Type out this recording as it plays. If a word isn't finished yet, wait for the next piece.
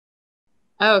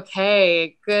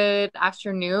Okay, good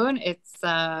afternoon. It's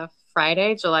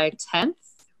Friday, July 10th,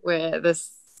 where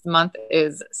this month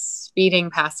is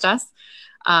speeding past us.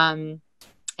 Um,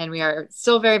 and we are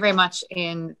still very, very much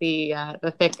in the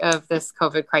thick of this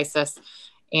COVID crisis,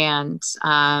 and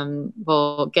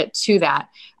we'll get to that.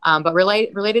 But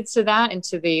related to that and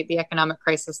to the economic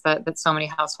crisis that so many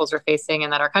households are facing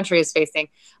and that our country is facing,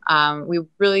 we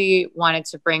really wanted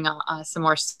to bring some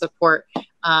more support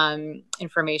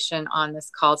information on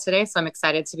this call today. So I'm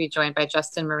excited to be joined by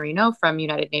Justin Marino from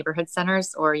United Neighborhood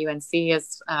Centers, or UNC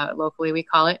as locally we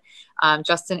call it.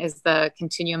 Justin is the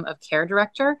Continuum of Care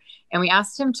Director, and we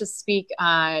asked him to speak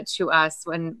to us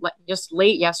when just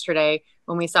late yesterday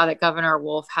when we saw that Governor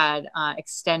Wolf had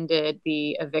extended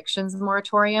the evictions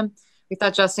moratorium. We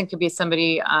thought Justin could be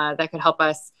somebody that could help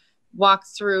us walk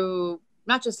through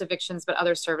not just evictions, but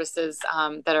other services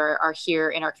that are here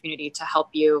in our community to help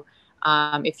you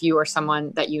if you or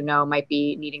someone that you know might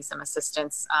be needing some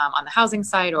assistance on the housing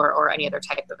side or any other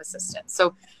type of assistance.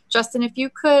 So, Justin, if you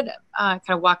could kind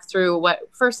of walk through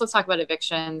first, let's talk about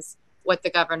evictions, what the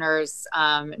governor's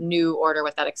new order,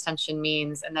 what that extension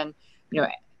means, and then,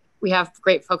 we have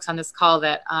great folks on this call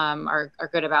that are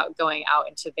good about going out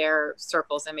into their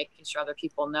circles and making sure other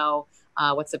people know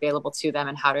what's available to them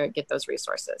and how to get those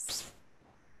resources.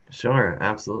 Sure,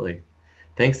 absolutely.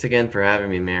 Thanks again for having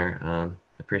me, Mayor.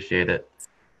 Appreciate it.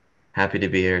 Happy to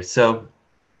be here.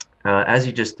 As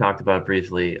you just talked about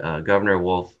briefly, Governor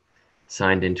Wolf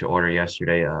signed into order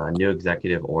yesterday a new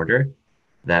executive order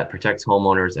that protects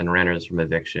homeowners and renters from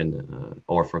eviction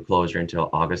or foreclosure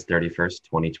until August 31st,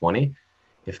 2020,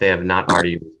 if they have not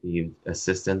already received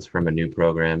assistance from a new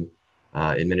program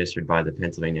administered by the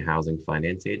Pennsylvania Housing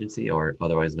Finance Agency, or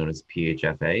otherwise known as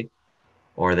PHFA,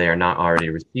 or they are not already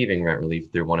receiving rent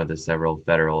relief through one of the several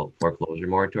federal foreclosure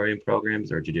moratorium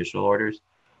programs or judicial orders.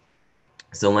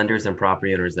 So lenders and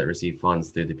property owners that receive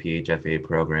funds through the PHFA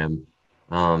program,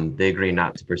 they agree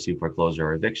not to pursue foreclosure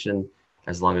or eviction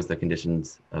as long as the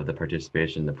conditions of the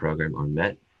participation in the program are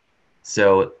met.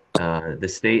 So the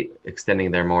state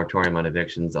extending their moratorium on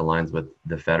evictions aligns with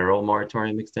the federal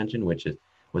moratorium extension, which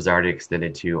was already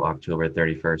extended to October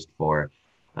 31st for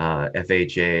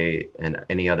FHA and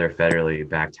any other federally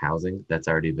backed housing that's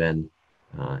already been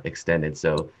extended.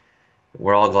 So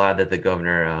we're all glad that the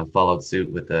governor followed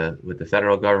suit with the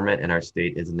federal government, and our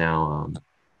state is now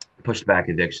pushed back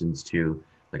evictions to,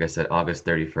 like I said, August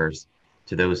 31st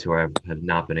to those who have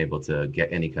not been able to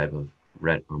get any type of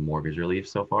rent or mortgage relief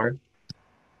so far.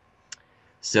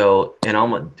 So, and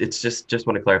almost, it's just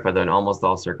want to clarify though, in almost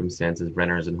all circumstances,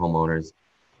 renters and homeowners,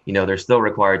 they're still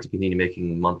required to continue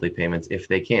making monthly payments if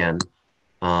they can.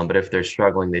 But if they're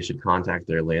struggling, they should contact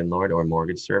their landlord or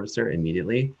mortgage servicer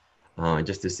immediately,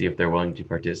 just to see if they're willing to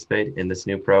participate in this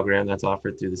new program that's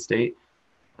offered through the state.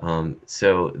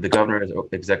 So the governor's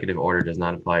executive order does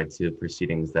not apply to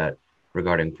proceedings that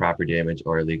regarding property damage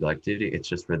or illegal activity. It's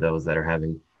just for those that are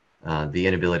having the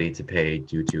inability to pay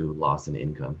due to loss in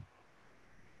income.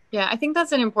 Yeah, I think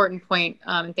that's an important point,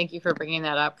 and thank you for bringing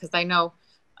that up because I know,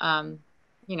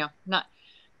 not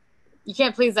you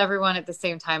can't please everyone at the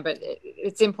same time, but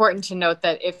it's important to note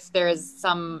that if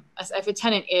a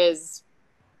tenant is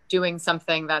doing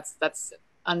something that's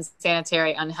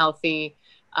unsanitary, unhealthy,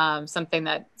 something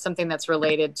that's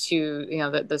related to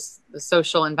the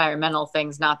social environmental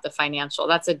things, not the financial,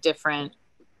 that's a different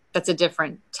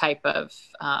type of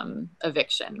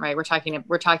eviction, right? We're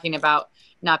talking about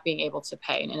not being able to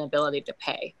pay, an inability to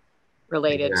pay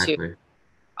related to, Exactly.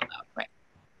 right?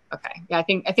 Okay, yeah, I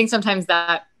think sometimes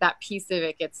that piece of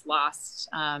it gets lost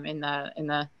in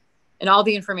all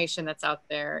the information that's out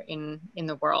there in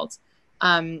the world.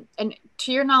 And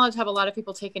to your knowledge, have a lot of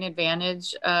people taken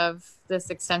advantage of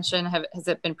this extension? Has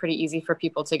it been pretty easy for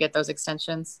people to get those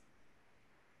extensions?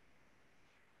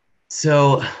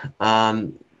 So,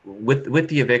 with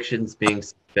the evictions being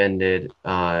suspended,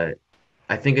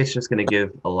 I think it's just going to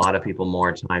give a lot of people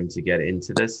more time to get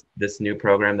into this new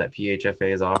program that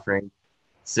PHFA is offering.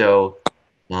 So,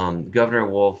 Governor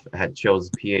Wolf had chose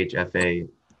PHFA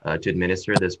to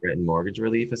administer this written mortgage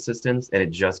relief assistance, and it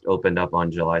just opened up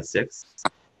on July 6th.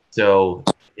 So,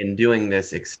 in doing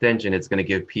this extension, it's going to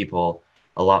give people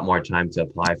a lot more time to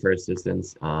apply for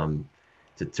assistance,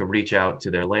 to reach out to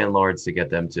their landlords to get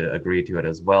them to agree to it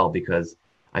as well, because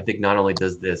I think not only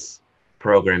does this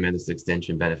program and this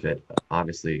extension benefit,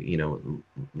 obviously,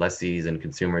 lessees and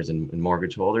consumers and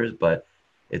mortgage holders, but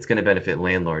it's going to benefit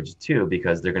landlords too,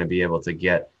 because they're going to be able to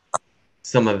get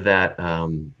some of that,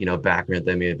 back rent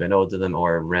that may have been owed to them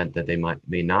or rent that they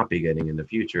may not be getting in the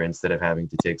future, instead of having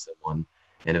to take someone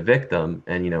and evict them.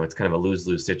 And, it's kind of a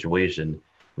lose-lose situation.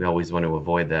 We always want to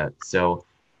avoid that. So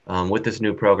with this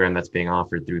new program that's being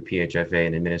offered through PHFA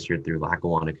and administered through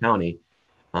Lackawanna County,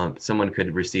 someone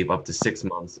could receive up to 6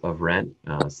 months of rent,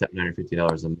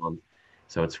 $750 a month.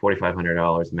 So it's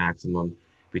 $4,500 maximum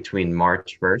between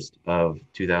March 1st of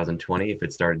 2020, if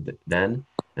it started then,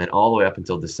 and all the way up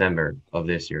until December of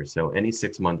this year. So any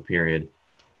 6 month period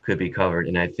could be covered.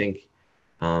 And I think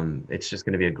it's just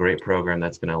going to be a great program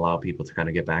that's going to allow people to kind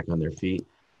of get back on their feet.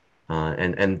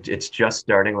 And it's just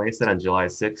starting, like I said, on July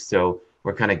 6th. So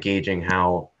we're kind of gauging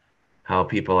how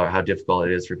difficult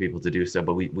it is for people to do so.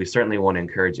 But we certainly want to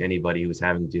encourage anybody who's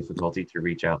having difficulty to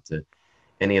reach out to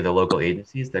any of the local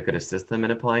agencies that could assist them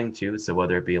in applying too. So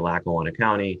whether it be Lackawanna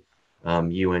County,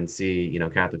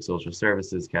 UNC, Catholic Social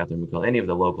Services, Catherine McCall, any of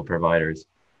the local providers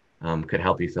could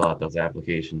help you fill out those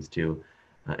applications too.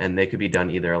 And they could be done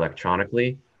either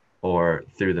electronically or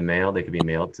through the mail. They could be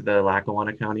mailed to the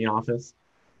Lackawanna County office.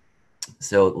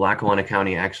 So Lackawanna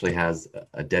County actually has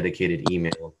a dedicated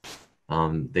email.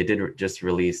 They did just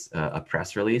release a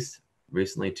press release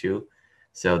recently too.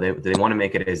 So they want to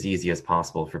make it as easy as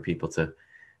possible for people to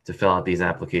fill out these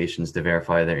applications to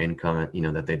verify their income,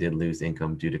 that they did lose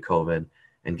income due to COVID,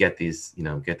 and get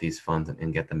these funds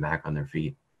and get them back on their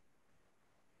feet.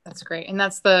 That's great. And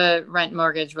that's the rent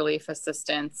mortgage relief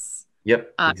assistance.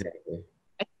 Yep, exactly.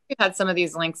 I think we've had some of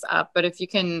these links up, but if you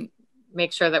can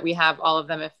make sure that we have all of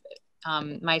them, if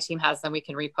my team has them, we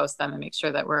can repost them and make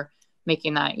sure that we're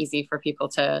making that easy for people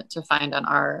to find on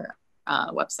our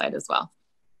website as well.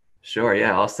 Sure.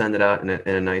 Yeah, I'll send it out in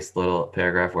a nice little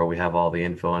paragraph where we have all the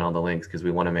info and all the links, because we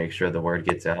want to make sure the word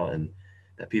gets out and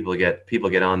that people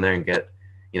get on there and get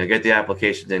the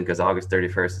applications in, because August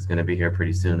 31st is going to be here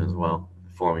pretty soon as well,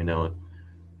 before we know it.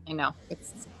 I know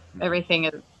everything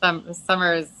is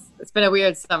summer it's been a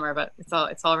weird summer, but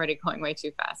it's already going way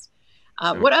too fast.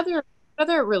 Sure. What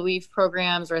other relief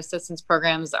programs or assistance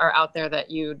programs are out there that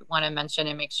you'd want to mention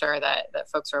and make sure that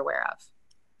folks are aware of?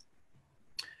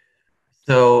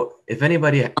 So if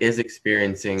anybody is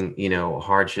experiencing,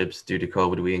 hardships due to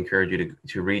COVID, we encourage you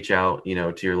to reach out,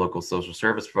 to your local social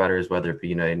service providers, whether it be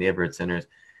United Neighborhood Centers,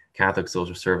 Catholic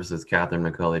Social Services, Catherine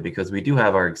McCully, because we do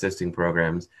have our existing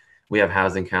programs. We have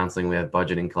housing counseling, we have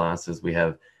budgeting classes, we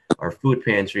have our food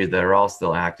pantries that are all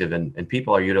still active, and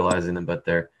people are utilizing them, but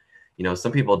they're,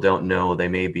 some people don't know, they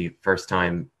may be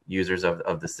first-time users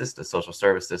of the system, social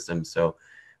service system. So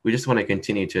we just want to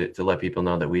continue to let people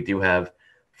know that we do have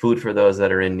food for those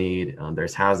that are in need.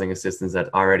 There's housing assistance that's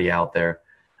already out there.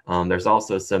 There's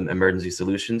also some emergency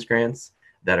solutions grants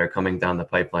that are coming down the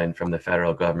pipeline from the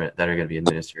federal government that are going to be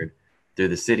administered through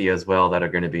the city as well, that are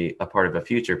going to be a part of a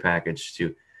future package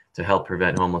to help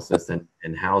prevent homelessness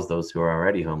and house those who are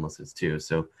already homeless too.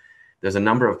 So there's a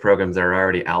number of programs that are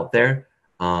already out there.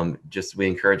 We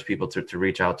encourage people to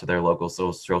reach out to their local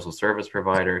social service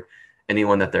provider,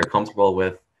 anyone that they're comfortable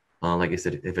with. Like I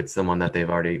said, if it's someone that they've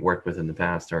already worked with in the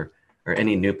past, or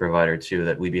any new provider too,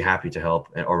 that we'd be happy to help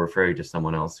or refer you to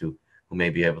someone else who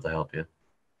may be able to help you.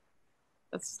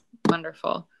 That's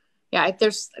wonderful. Yeah,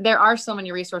 there are so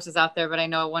many resources out there, but I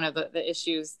know one of the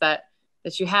issues that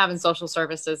you have in social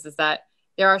services is that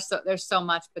there's so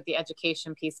much, but the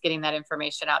education piece, getting that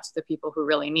information out to the people who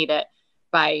really need it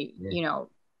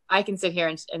I can sit here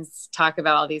and talk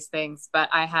about all these things, but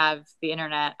I have the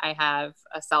internet, I have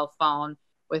a cell phone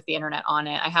with the internet on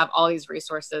it. I have all these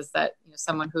resources that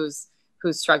someone who's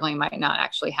struggling might not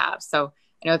actually have. So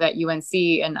I know that UNC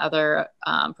and other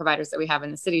providers that we have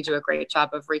in the city do a great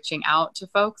job of reaching out to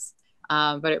folks.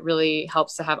 But it really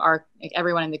helps to have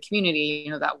everyone in the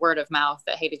community, that word of mouth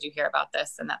that, hey, did you hear about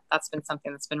this? And that's been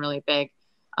something that's been really big,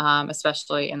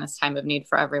 especially in this time of need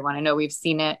for everyone. I know we've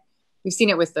seen it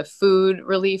with the food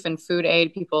relief and food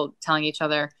aid, people telling each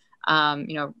other,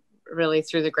 really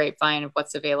through the grapevine of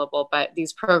what's available. But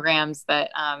these programs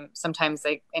that sometimes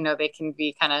they can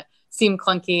be seem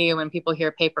clunky. When people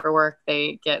hear paperwork,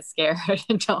 they get scared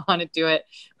and don't want to do it.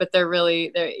 But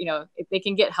they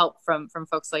can get help from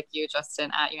folks like you,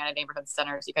 Justin, at United Neighborhood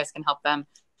Centers. You guys can help them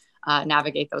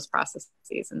navigate those processes,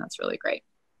 and that's really great.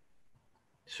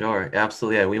 Sure,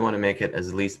 absolutely. Yeah, we want to make it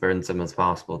as least burdensome as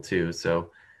possible too.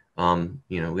 So,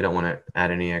 we don't want to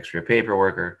add any extra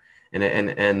paperwork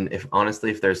and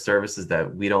if there's services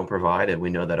that we don't provide and we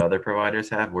know that other providers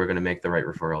have, we're going to make the right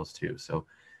referrals too. So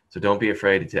don't be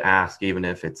afraid to ask, even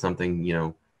if it's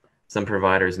something, some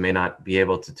providers may not be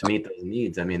able to meet those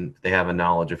needs. I mean, they have a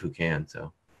knowledge of who can.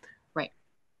 So. Right.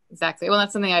 Exactly. Well,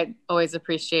 that's something I always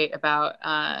appreciate about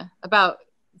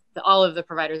all of the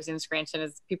providers in Scranton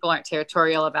is people aren't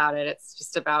territorial about it. It's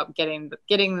just about getting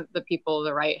the people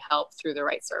the right help through the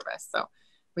right service. So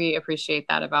we appreciate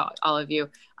that about all of you.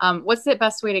 What's the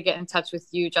best way to get in touch with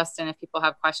you, Justin, if people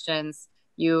have questions?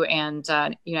 you and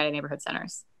United Neighborhood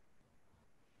Centers.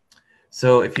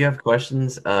 So if you have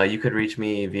questions, you could reach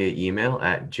me via email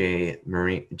at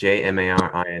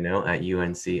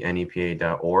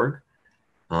jmarino@uncnepa.org.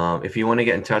 If you want to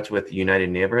get in touch with United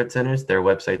Neighborhood Centers, their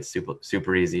website's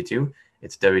super easy too.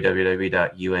 It's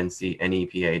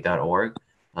www.uncnepa.org.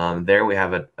 There we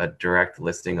have a direct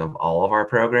listing of all of our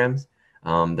programs.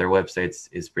 Their website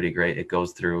is pretty great. It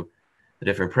goes through the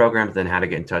different programs and how to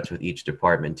get in touch with each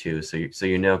department too. So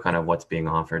you know kind of what's being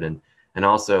offered, and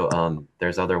also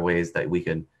there's other ways that we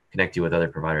can connect you with other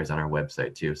providers on our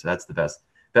website too. So that's the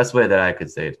best way that I could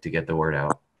say to get the word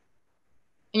out.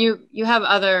 And you have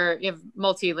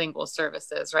multilingual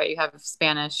services, right? You have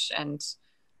Spanish and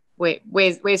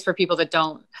ways for people that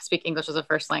don't speak English as a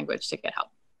first language to get help.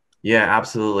 Yeah,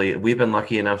 absolutely. We've been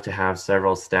lucky enough to have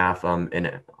several staff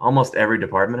in almost every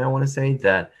department, I want to say,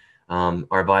 that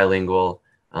are bilingual.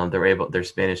 They're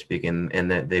Spanish speaking,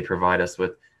 and that they provide us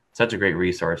with such a great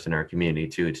resource in our community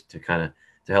too, to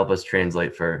help us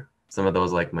translate for some of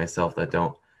those like myself that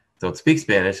don't speak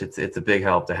Spanish. It's a big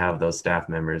help to have those staff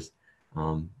members.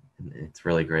 It's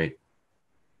really great.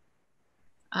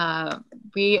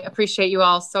 We appreciate you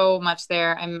all so much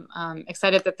there. I'm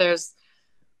excited that there's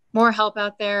more help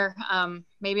out there.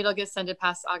 Maybe it'll get extended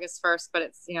past August 1st, but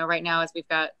it's, right now, as we've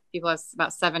got people have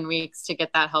about 7 weeks to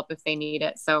get that help if they need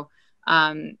it. So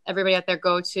everybody out there,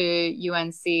 go to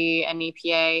UNC and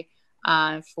EPA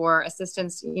for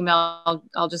assistance. Email,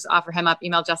 I'll just offer him up.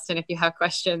 Email Justin if you have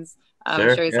questions. Sure,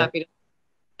 I'm sure he's happy to.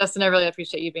 Justin, I really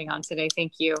appreciate you being on today.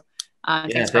 Thank you.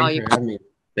 Thanks for having me.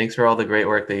 Thanks for all the great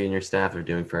work that you and your staff are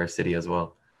doing for our city as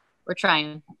well. We're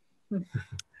trying.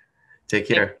 Take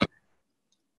care.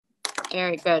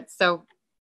 Very good. So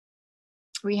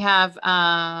we have,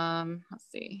 let's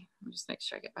see, I'll just make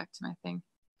sure I get back to my thing.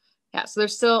 Yeah, so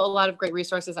there's still a lot of great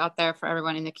resources out there for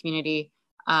everyone in the community.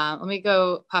 Let me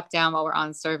go pop down while we're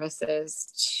on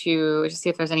services to just see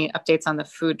if there's any updates on the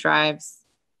food drives.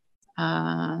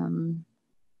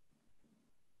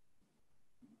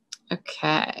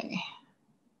 Okay.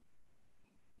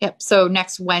 Yep. So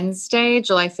next Wednesday,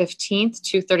 July 15th,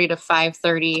 2:30 to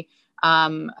 5:30,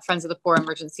 Friends of the Poor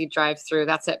emergency drive-through.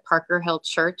 That's at Parker Hill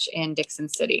Church in Dixon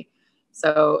City.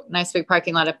 So nice big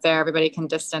parking lot up there. Everybody can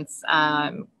distance,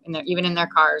 even in their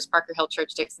cars. Parker Hill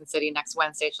Church, Dixon City, next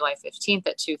Wednesday, July 15th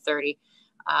at 2:30.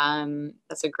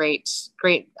 That's a great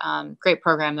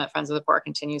program that Friends of the Poor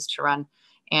continues to run.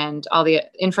 And all the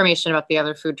information about the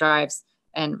other food drives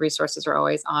and resources are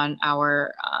always on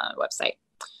our website.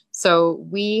 So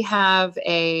we have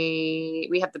the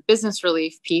business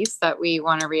relief piece that we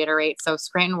want to reiterate. So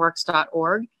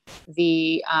scrantonworks.org,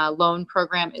 the loan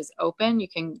program is open. You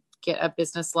can get a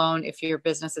business loan if your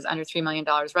business is under $3 million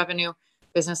revenue.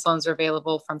 Business loans are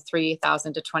available from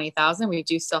 $3,000 to $20,000. We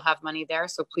do still have money there,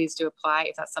 so please do apply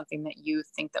if that's something that you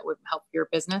think that would help your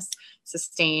business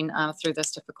sustain through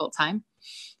this difficult time.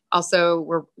 Also,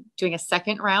 we're doing a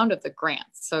second round of the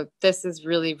grants. So this is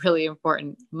really, really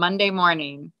important. Monday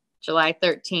morning, July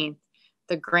 13th,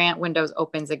 the grant windows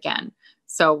opens again.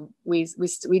 So we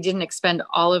didn't expend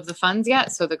all of the funds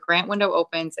yet. So the grant window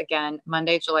opens again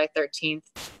Monday, July 13th,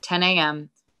 10 a.m.,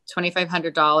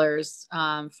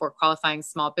 $2,500 for qualifying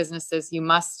small businesses.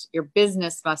 Your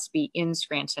business must be in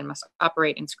Scranton, must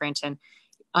operate in Scranton,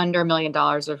 under $1 million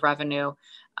of revenue.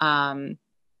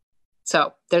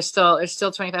 So there's still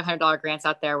 $2,500 grants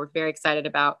out there. We're very excited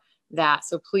about that.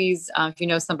 So please, if you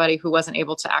know somebody who wasn't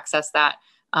able to access that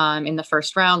in the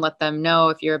first round, let them know.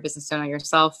 If you're a business owner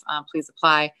yourself, please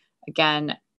apply.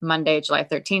 Again, Monday, July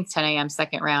 13th, 10 a.m.,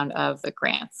 second round of the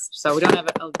grants. So we don't have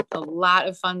a lot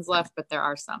of funds left, but there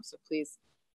are some. So please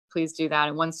do that.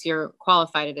 And once you're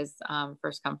qualified, it is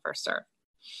first come, first serve.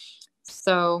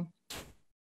 So,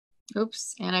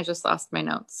 oops, and I just lost my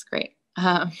notes. Great.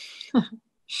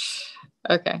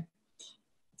 Okay.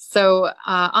 So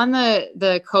on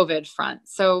the COVID front,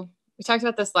 so we talked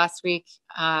about this last week.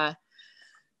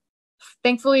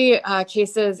 Thankfully,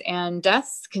 cases and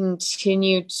deaths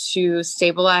continue to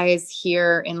stabilize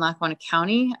here in Lackawanna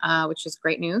County, which is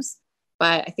great news.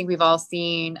 But I think we've all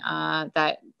seen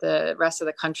that the rest of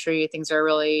the country, things are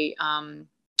really,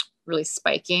 really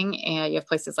spiking. And you have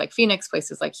places like Phoenix,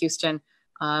 places like Houston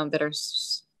that are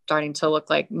starting to look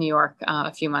like New York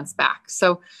a few months back.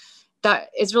 So that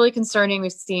is really concerning. We're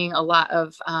seeing a lot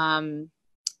of, I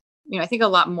think a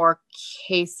lot more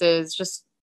cases just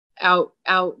out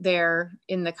there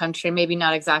in the country, maybe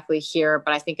not exactly here,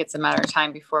 but I think it's a matter of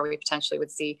time before we potentially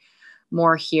would see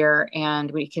more here.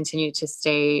 And we continue to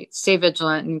stay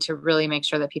vigilant and to really make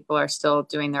sure that people are still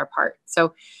doing their part.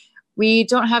 So we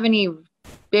don't have any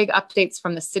big updates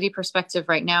from the city perspective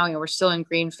right now. We're still in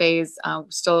green phase,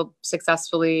 still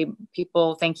successfully.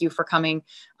 People, thank you for coming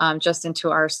just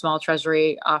into our small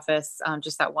treasury office,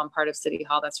 just that one part of City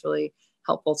Hall. That's really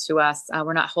helpful to us.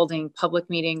 We're not holding public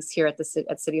meetings here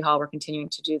at City Hall. We're continuing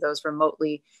to do those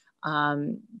remotely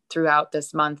throughout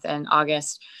this month and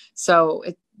August. So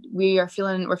we're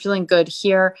feeling good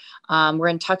here. We're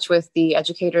in touch with the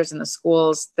educators in the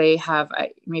schools. They have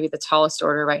maybe the tallest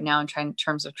order right now in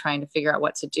terms of trying to figure out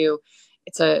what to do.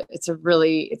 It's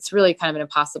really kind of an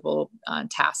impossible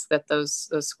task that those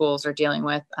schools are dealing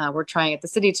with. We're trying at the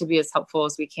city to be as helpful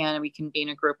as we can, and we convene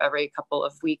a group every couple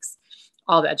of weeks,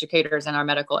 all the educators and our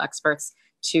medical experts,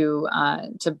 to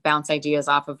bounce ideas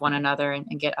off of one another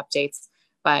and get updates.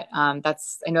 But I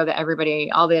know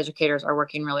that all the educators are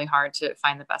working really hard to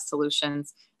find the best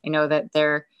solutions. I know that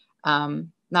they're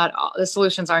not all the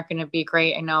solutions aren't going to be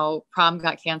great. I know prom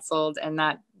got canceled, and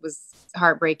that was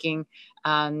heartbreaking.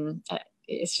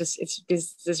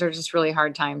 These are just really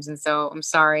hard times. And so I'm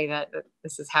sorry that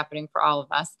this is happening for all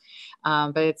of us.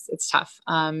 But it's tough.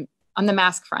 On the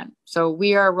mask front, so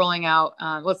we are rolling out,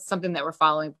 it's something that we're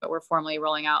following, but we're formally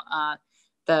rolling out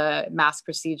the mask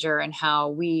procedure and how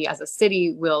we as a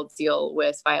city will deal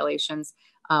with violations.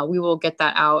 We will get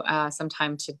that out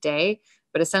sometime today.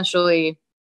 But essentially,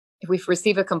 if we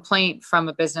receive a complaint from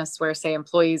a business where, say,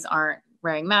 employees aren't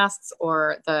wearing masks,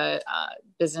 or the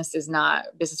business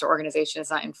or organization is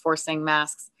not enforcing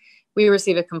masks, we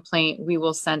receive a complaint, we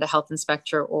will send a health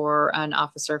inspector or an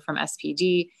officer from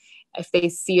SPD. If they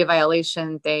see a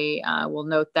violation, they will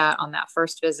note that on that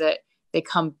first visit. They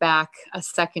come back a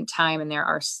second time and there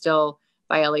are still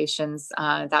violations,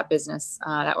 that business,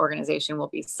 that organization will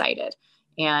be cited.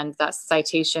 And that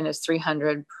citation is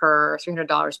 $300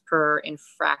 per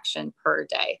infraction per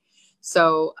day.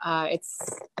 So it's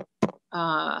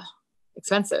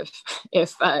expensive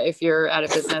if you're at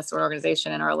a business or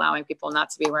organization and are allowing people not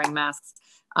to be wearing masks.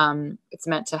 It's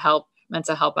meant to help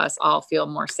us all feel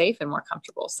more safe and more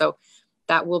comfortable. So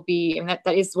that will be, and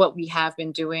that is what we have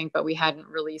been doing, but we hadn't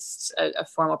released a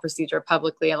formal procedure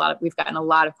publicly. We've gotten a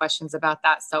lot of questions about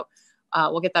that. So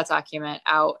we'll get that document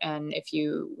out. And if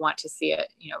you want to see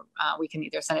it, we can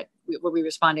either send it, we'll be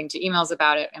responding to emails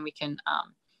about it, and we can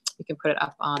put it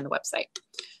up on the website.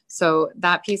 So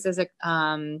that piece is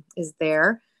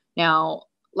there. Now,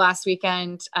 last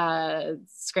weekend,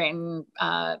 Scranton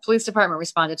Police Department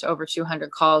responded to over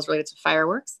 200 calls related to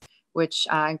fireworks, which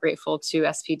I'm grateful to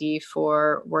SPD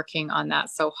for working on that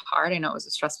so hard. I know it was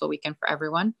a stressful weekend for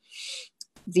everyone.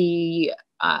 The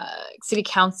City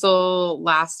Council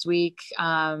last week,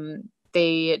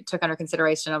 they took under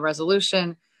consideration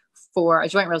a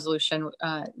joint resolution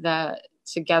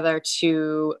together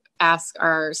to ask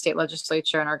our state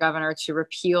legislature and our governor to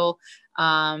repeal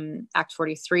Act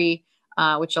 43,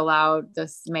 which allowed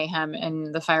this mayhem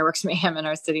and the fireworks mayhem in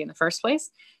our city in the first place.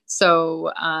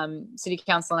 So City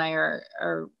Council and I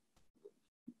are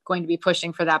going to be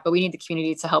pushing for that, but we need the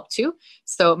community to help too.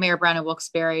 So Mayor Brown of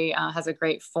Wilkes-Barre has a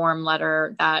great form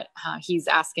letter that he's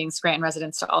asking Scranton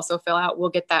residents to also fill out. We'll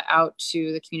get that out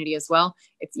to the community as well.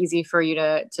 It's easy for you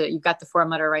you've got the form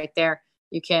letter right there.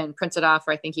 You can print it off,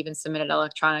 or I think even submit it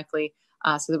electronically,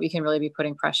 so that we can really be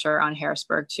putting pressure on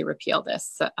Harrisburg to repeal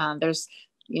this. There's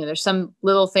some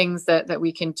little things that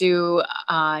we can do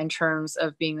in terms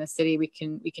of being the city. We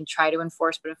can try to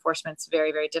enforce, but enforcement's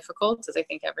very, very difficult, as I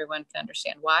think everyone can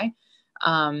understand why.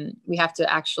 We have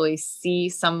to actually see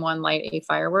someone light a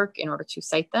firework in order to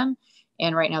cite them.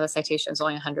 And right now the citation is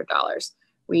only $100.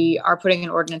 We are putting an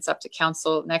ordinance up to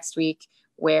council next week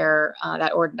where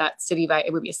it would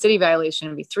be a city violation, it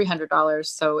would be $300.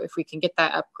 So if we can get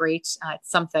that up, great.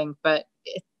 It's something, but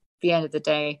at the end of the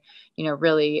day,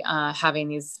 really having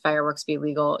these fireworks be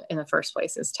legal in the first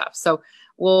place is tough. So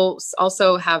we'll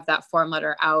also have that form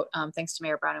letter out. Thanks to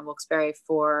Mayor Brown and Wilkes-Barre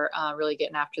for really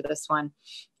getting after this one.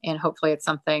 And hopefully it's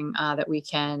something that we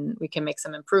can make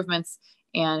some improvements,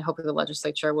 and hopefully the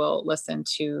legislature will listen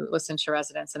to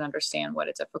residents and understand what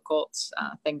a difficult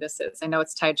thing this is. I know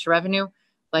it's tied to revenue,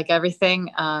 like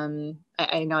everything.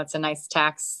 I know it's a nice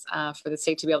tax for the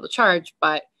state to be able to charge,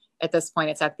 but at this point,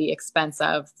 it's at the expense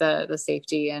of the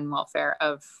safety and welfare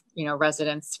of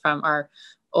residents, from our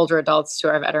older adults to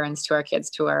our veterans to our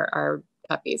kids to our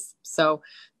puppies. So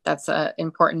that's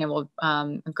important, and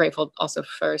I'm grateful also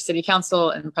for City Council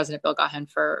and President Bill Gaughan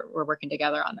we're working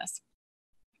together on this.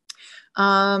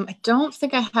 I don't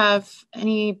think I have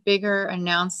any bigger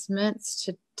announcements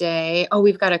today. Oh,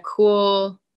 we do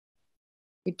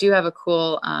have a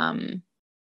cool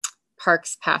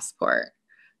Parks passport.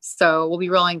 So we'll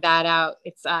be rolling that out.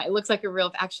 It looks like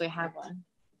actually I have one.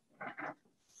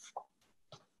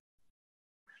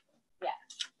 Yeah,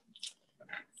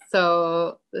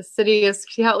 So the city is,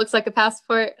 see how it looks like a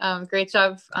passport. Great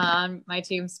job on my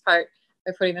team's part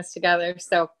by putting this together.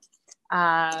 So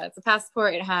it's a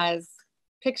passport. It has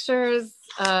pictures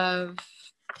of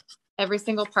every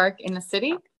single park in the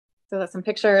city. So that's some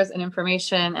pictures and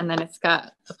information, and then it's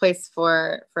got a place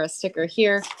for a sticker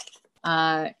here.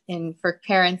 And for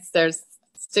parents, there's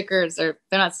stickers, or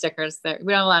they're not stickers. We don't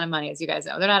have a lot of money, as you guys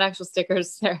know. They're not actual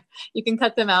stickers. You can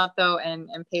cut them out though and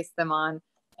paste them on.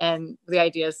 And the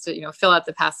idea is to fill out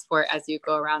the passport as you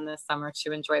go around this summer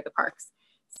to enjoy the parks.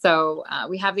 So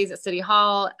we have these at City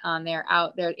Hall.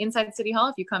 They're inside City Hall.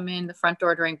 If you come in the front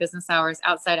door during business hours,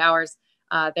 outside hours,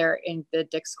 they're in the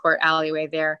Dix Court alleyway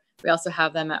there. We also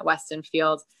have them at Weston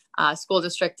Field. School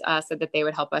district said that they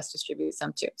would help us distribute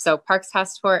some too. So Parks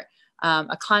Passport,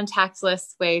 a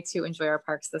contactless way to enjoy our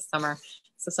parks this summer.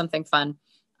 So something fun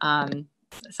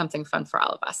for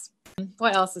all of us.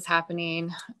 What else is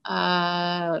happening?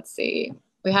 Let's see.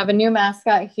 We have a new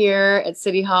mascot here at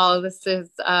City Hall. This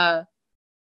is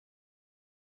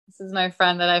my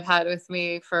friend that I've had with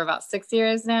me for about 6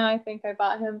 years now. I think I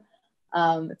bought him.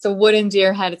 It's a wooden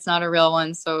deer head. It's not a real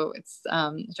one. So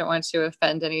I don't want to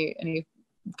offend any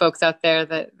folks out there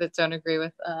that don't agree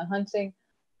with hunting.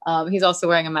 He's also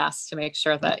wearing a mask to make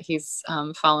sure that he's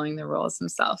following the rules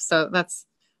himself. So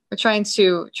we're trying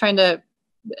to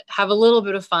have a little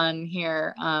bit of fun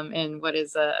here in what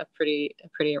is a pretty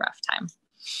rough time.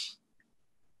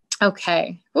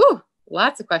 Okay. Woo,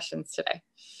 lots of questions today.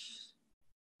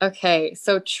 Okay,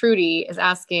 so Trudy is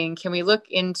asking, can we look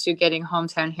into getting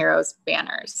Hometown Heroes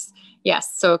banners?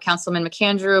 Yes, so Councilman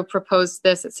McAndrew proposed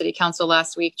this at City Council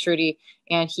last week, Trudy,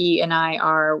 and he and I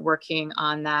are working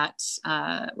on that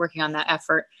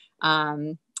effort.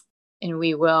 And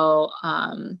we will,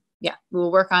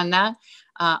 we'll work on that.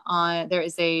 There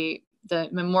is the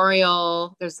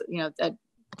memorial, there's,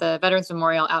 the Veterans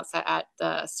Memorial outside at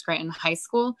the Scranton High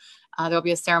School. There'll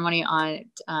be a ceremony on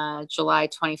July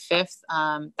 25th.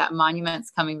 That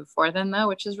monument's coming before then, though,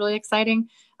 which is really exciting.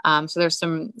 So there's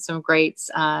some great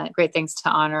things to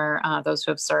honor those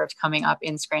who have served coming up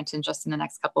in Scranton just in the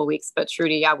next couple of weeks. But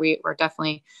Trudy, yeah, we're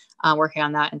definitely working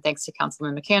on that. And thanks to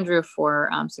Councilman McAndrew for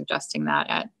suggesting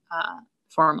that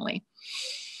formally.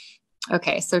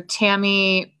 Okay, so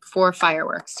Tammy, for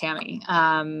fireworks, Tammy,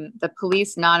 the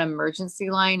police non-emergency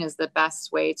line is the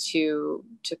best way to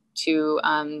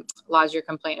lodge your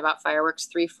complaint about fireworks.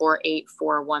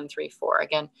 348-4134.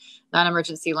 Again,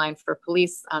 non-emergency line for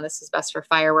police. This is best for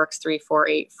fireworks.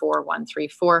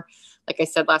 348-4134. Like I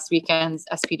said, last weekend,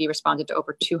 SPD responded to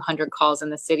over 200 calls in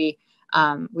the city.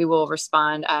 We will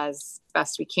respond as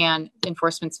best we can.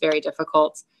 Enforcement's very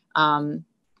difficult, and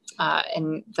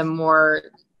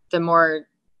the more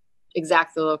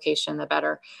exact the location, the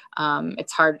better.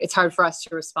 It's hard for us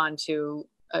to respond to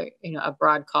a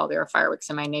broad call. There are fireworks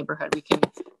in my neighborhood.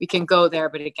 We can go there,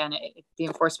 but again, the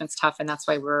enforcement's tough, and that's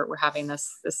why we're having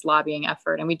this lobbying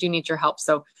effort, and we do need your help.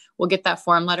 So we'll get that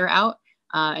form letter out.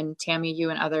 And Tammy, you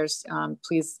and others,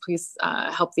 please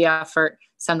help the effort.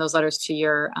 Send those letters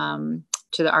to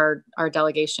our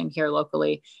delegation here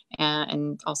locally,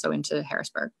 and also into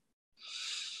Harrisburg.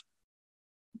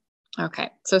 Okay,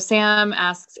 so Sam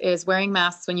asks, is wearing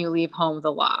masks when you leave home the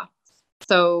law?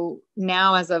 So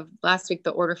now, as of last week, the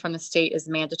order from the state is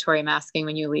mandatory masking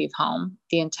when you leave home.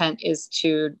 The intent is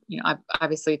to,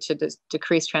 obviously to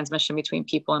decrease transmission between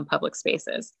people in public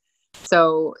spaces.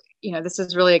 So, this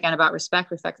is really, again, about respect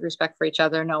for each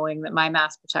other, knowing that my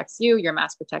mask protects you, your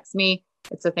mask protects me.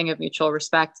 It's a thing of mutual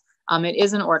respect. It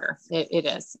is an order. It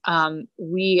is.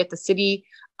 We at the city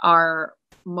are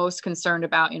most concerned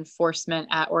about enforcement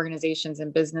at organizations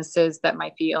and businesses that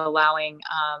might be allowing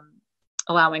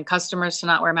customers to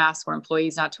not wear masks or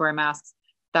employees not to wear masks.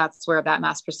 That's where that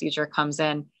mask procedure comes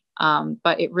in.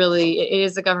 But it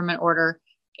is a government order,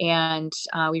 and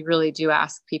we really do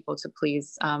ask people to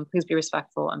please be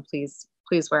respectful, and please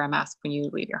wear a mask when you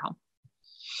leave your home.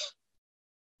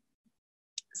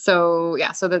 So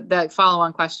the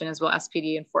follow-on question is, will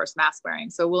SPD enforce mask wearing?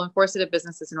 So we'll enforce it at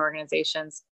businesses and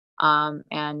organizations,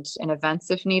 and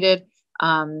events if needed.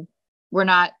 We're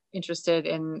not interested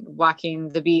in walking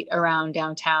the beat around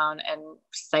downtown and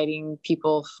citing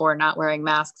people for not wearing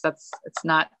masks. It's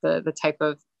not the type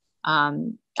of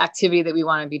activity that we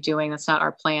want to be doing. That's not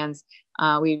our plans.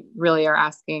 We really are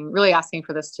asking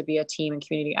for this to be a team and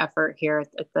community effort here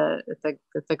at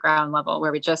the ground level,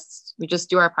 where we just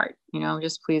do our part.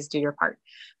 Just please do your part.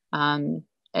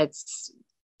 It's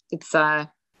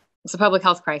a public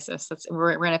health crisis.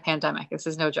 We're in a pandemic. This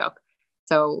is no joke.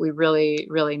 So we really,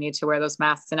 really need to wear those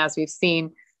masks. And as we've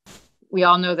seen, we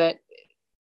all know that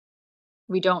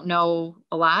we don't know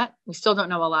a lot. We still don't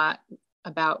know a lot.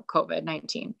 about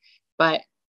COVID-19, but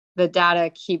the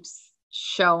data keeps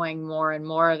showing more and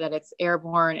more that it's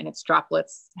airborne and it's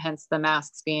droplets, hence the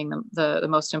masks being the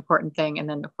most important thing. And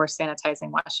then of course,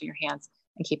 sanitizing, washing your hands,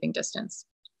 and keeping distance.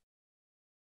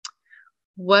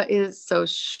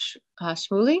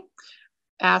 Shmuley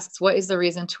asks, what is the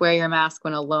reason to wear your mask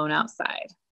when alone outside?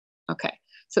 Okay.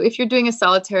 So if you're doing a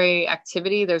solitary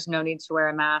activity, there's no need to wear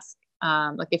a mask.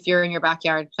 Like if you're in your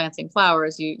backyard planting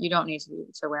flowers, you don't need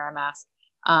to wear a mask.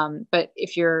 But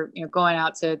if you're going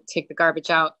out to take the garbage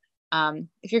out,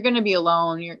 if you're going to be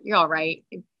alone, you're all right.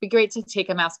 It'd be great to take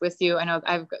a mask with you. I know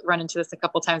I've run into this a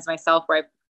couple of times myself, where I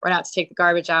run out to take the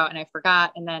garbage out and I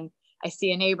forgot, and then I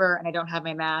see a neighbor and I don't have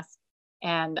my mask,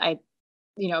 and I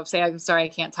say, I'm sorry, I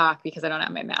can't talk because I don't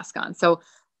have my mask on. So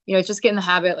just get in the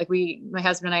habit. Like my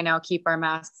husband and I now keep our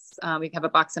masks. We have a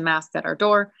box of masks at our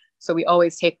door. So we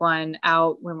always take one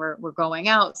out when we're going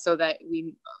out, so that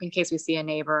in case we see a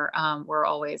neighbor, we're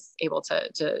always able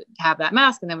to have that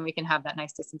mask, and then we can have that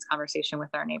nice distance conversation with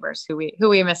our neighbors who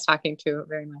we miss talking to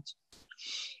very much.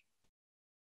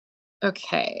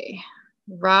 Okay.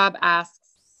 Rob asks,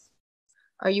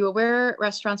 are you aware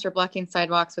restaurants are blocking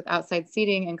sidewalks with outside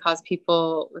seating and cause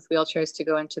people with wheelchairs to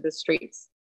go into the streets?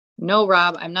 No,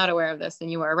 Rob, I'm not aware of this.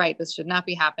 And you are right. This should not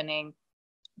be happening.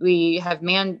 We have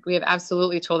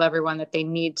absolutely told everyone that they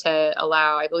need to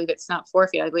allow, I believe it's not 4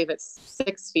 feet, I believe it's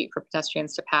 6 feet for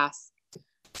pedestrians to pass.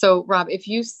 So Rob, if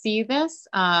you see this,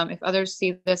 if others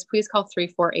see this, please call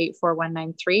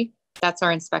 348-4193. That's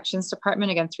our inspections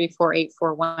department. Again,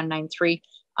 348-4193.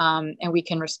 And we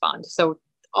can respond. So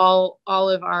all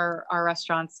of our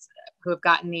restaurants who have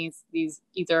gotten these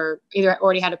either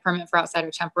already had a permit for outside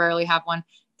or temporarily have one,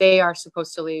 they are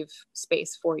supposed to leave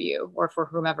space for you or for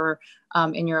whomever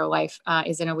in your life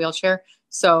is in a wheelchair.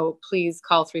 So please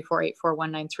call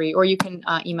 348-4193, or you can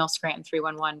email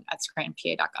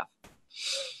scranton311@scrantonpa.gov.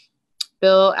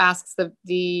 Bill asks the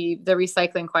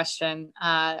recycling question.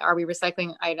 Are we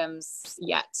recycling items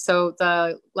yet? So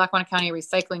the Lackawanna County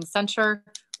Recycling Center,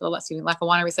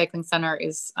 Lackawanna Recycling Center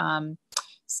is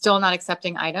still not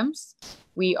accepting items.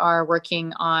 We are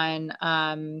working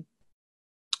on,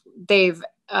 they've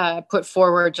put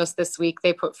forward just this week,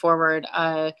 they put forward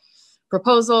a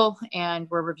proposal, and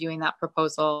we're reviewing that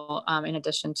proposal in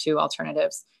addition to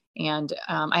alternatives. And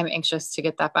I'm anxious to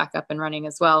get that back up and running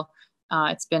as well.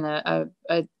 It's been a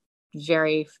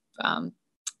very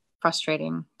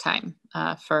frustrating time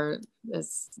for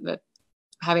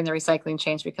having the recycling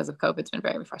change because of COVID. It's been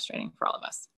very frustrating for all of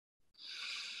us.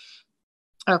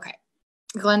 Okay.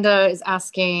 Glenda is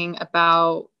asking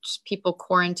about people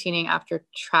quarantining after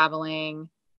traveling.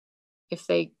 If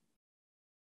they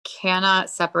cannot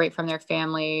separate from their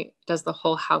family, does the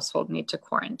whole household need to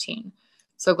quarantine?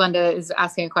 So Glenda is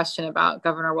asking a question about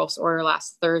Governor Wolf's order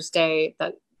last Thursday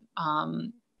that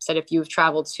said if you've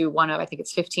traveled to one of, I think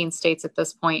it's 15 states at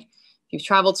this point, if you've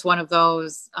traveled to one of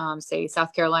those, say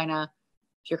South Carolina,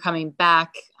 if you're coming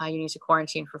back, you need to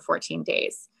quarantine for 14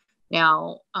 days.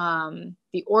 Now,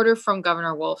 the order from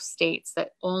Governor Wolf states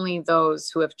that only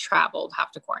those who have traveled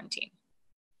have to quarantine.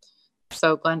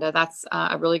 So Glenda, that's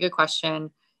a really good question.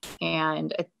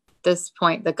 And at this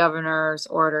point, the governor's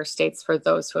order states for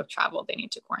those who have traveled, they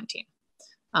need to quarantine.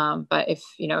 But if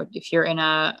you're in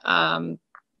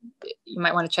you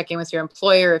might want to check in with your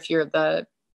employer. If you're the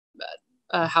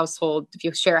household, if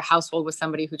you share a household with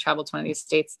somebody who traveled to one of these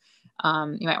states,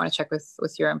 you might want to check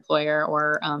with your employer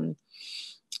or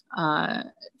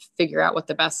figure out what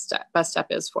the best step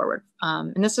is forward.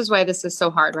 And this is why this is so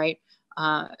hard, right?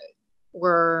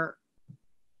 We're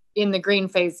in the green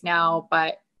phase now,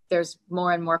 but there's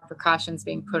more and more precautions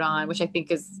being put on, which I think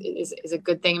is a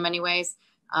good thing in many ways.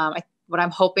 What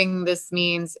I'm hoping this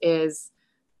means is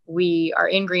we are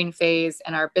in green phase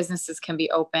and our businesses can be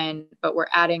open, but we're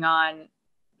adding on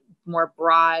more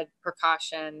broad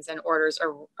precautions and orders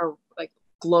are like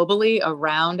globally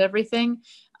around everything,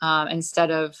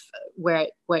 instead of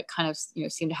what kind of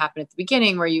seemed to happen at the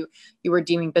beginning, where you were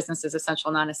deeming businesses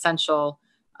essential, non-essential.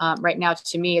 Right now,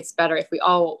 to me, it's better if we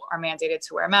all are mandated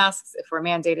to wear masks. If we're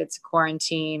mandated to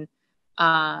quarantine,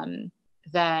 then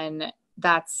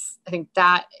I think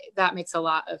that makes a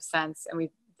lot of sense, and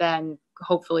we then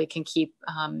hopefully can keep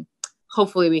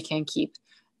we can keep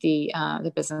the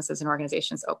businesses and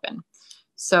organizations open.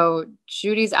 So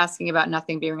Judy's asking about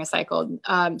nothing being recycled.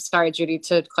 Sorry, Judy,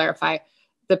 to clarify,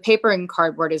 the paper and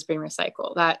cardboard is being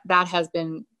recycled. That has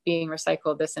been being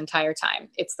recycled this entire time.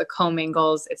 It's the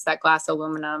commingles, it's that glass,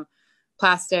 aluminum,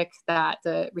 plastic that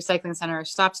the recycling center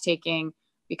stopped taking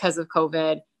because of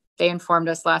COVID. They informed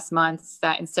us last month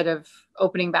that instead of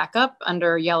opening back up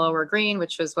under yellow or green,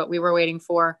 which was what we were waiting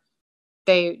for,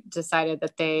 they decided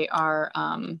that they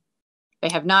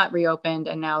have not reopened,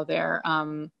 and now they're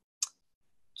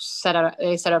set out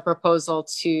a proposal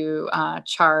to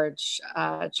charge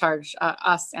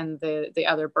us and the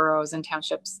other boroughs and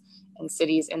townships and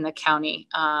cities in the county,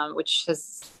 which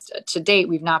has, to date,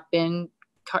 we've not been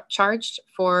charged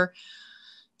for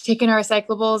taking our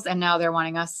recyclables, and now they're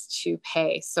wanting us to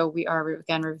pay. So we are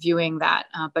again reviewing that.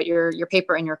 But your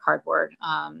paper and your cardboard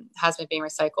has been being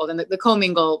recycled, and the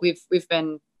commingle, we've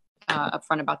been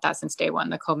upfront about that since day one.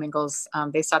 The commingles,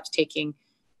 they stopped taking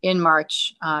in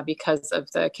March because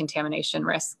of the contamination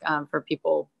risk for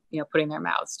people, putting their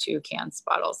mouths to cans,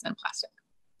 bottles, and plastic.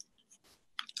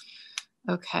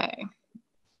 Okay.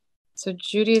 So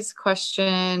Judy's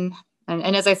question,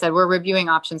 and as I said, we're reviewing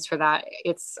options for that.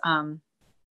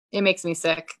 It makes me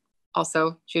sick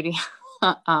also, Judy.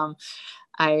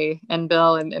 And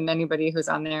Bill and anybody who's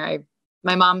on there.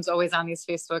 My mom's always on these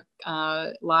Facebook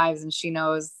lives, and she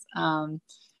knows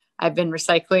I've been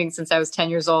recycling since I was 10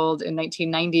 years old in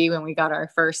 1990 when we got our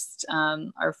first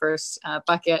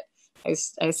bucket. I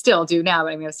still do now,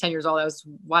 but I was 10 years old. I was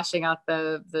washing out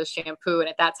the shampoo, and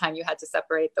at that time you had to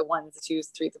separate the 1s, the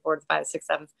 2s, 3s, the 4s, the 5s, 6s,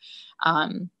 7s.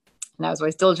 And I was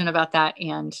always diligent about that.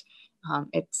 And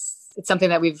it's something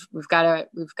that we've got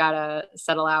to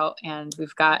settle out. And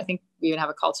I think we even have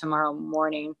a call tomorrow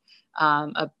morning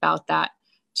about that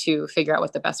to figure out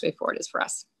what the best way forward is for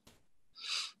us.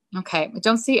 Okay. I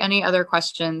don't see any other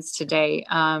questions today.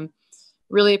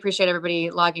 Really appreciate everybody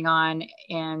logging on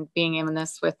and being in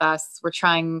this with us.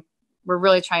 We're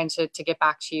really trying to get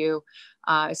back to you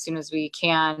as soon as we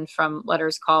can, from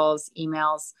letters, calls,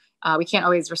 emails. We can't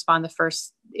always respond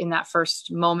in that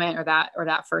first moment or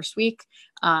that first week.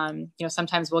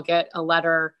 Sometimes we'll get a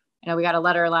letter. We got a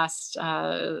letter last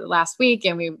week,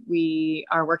 and we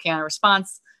are working on a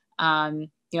response.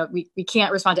 We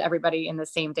can't respond to everybody in the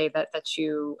same day that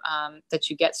you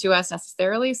get to us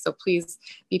necessarily. So please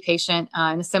be patient.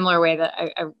 In a similar way that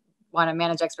I want to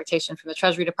manage expectation from the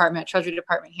Treasury Department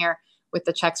here with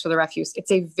the checks for the refuse.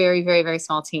 It's a very, very, very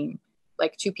small team,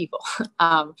 like 2 people.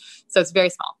 So it's very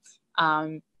small.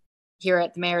 Here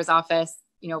at the mayor's office,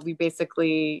 we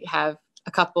basically have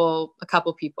a couple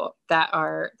people that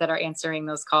are answering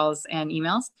those calls and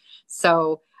emails.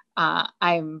 So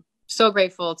I'm so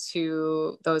grateful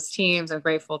to those teams. I'm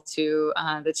grateful to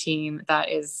the team that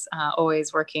is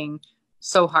always working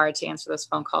so hard to answer those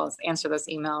phone calls, answer those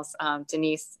emails.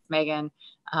 Denise, Megan,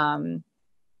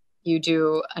 you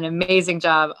do an amazing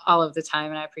job all of the time,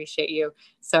 and I appreciate you.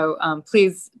 So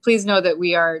please know that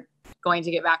we are going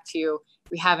to get back to you.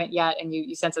 We haven't yet, and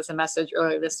you sent us a message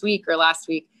earlier this week or last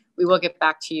week. We will get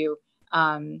back to you.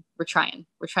 We're trying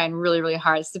really, really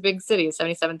hard. It's a big city,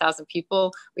 77,000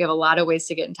 people. We have a lot of ways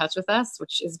to get in touch with us,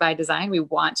 which is by design. We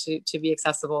want to be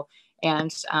accessible,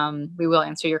 and we will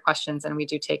answer your questions. And we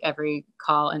do take every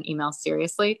call and email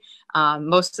seriously. A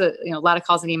lot of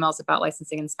calls and emails about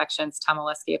licensing inspections. Tom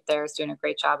Oleski up there is doing a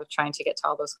great job of trying to get to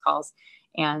all those calls.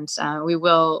 And we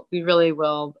really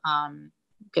will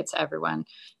get to everyone.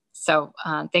 So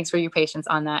thanks for your patience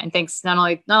on that. And thanks not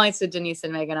only to Denise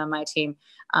and Megan on my team,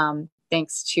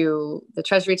 thanks to the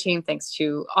Treasury team, thanks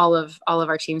to all of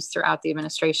our teams throughout the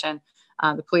administration,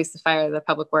 the police, the fire, the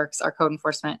public works, our code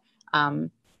enforcement.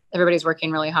 Everybody's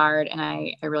working really hard, and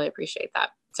I really appreciate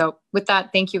that. So with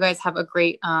that, thank you guys. Have a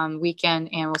great weekend,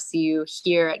 and we'll see you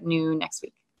here at noon next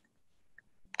week.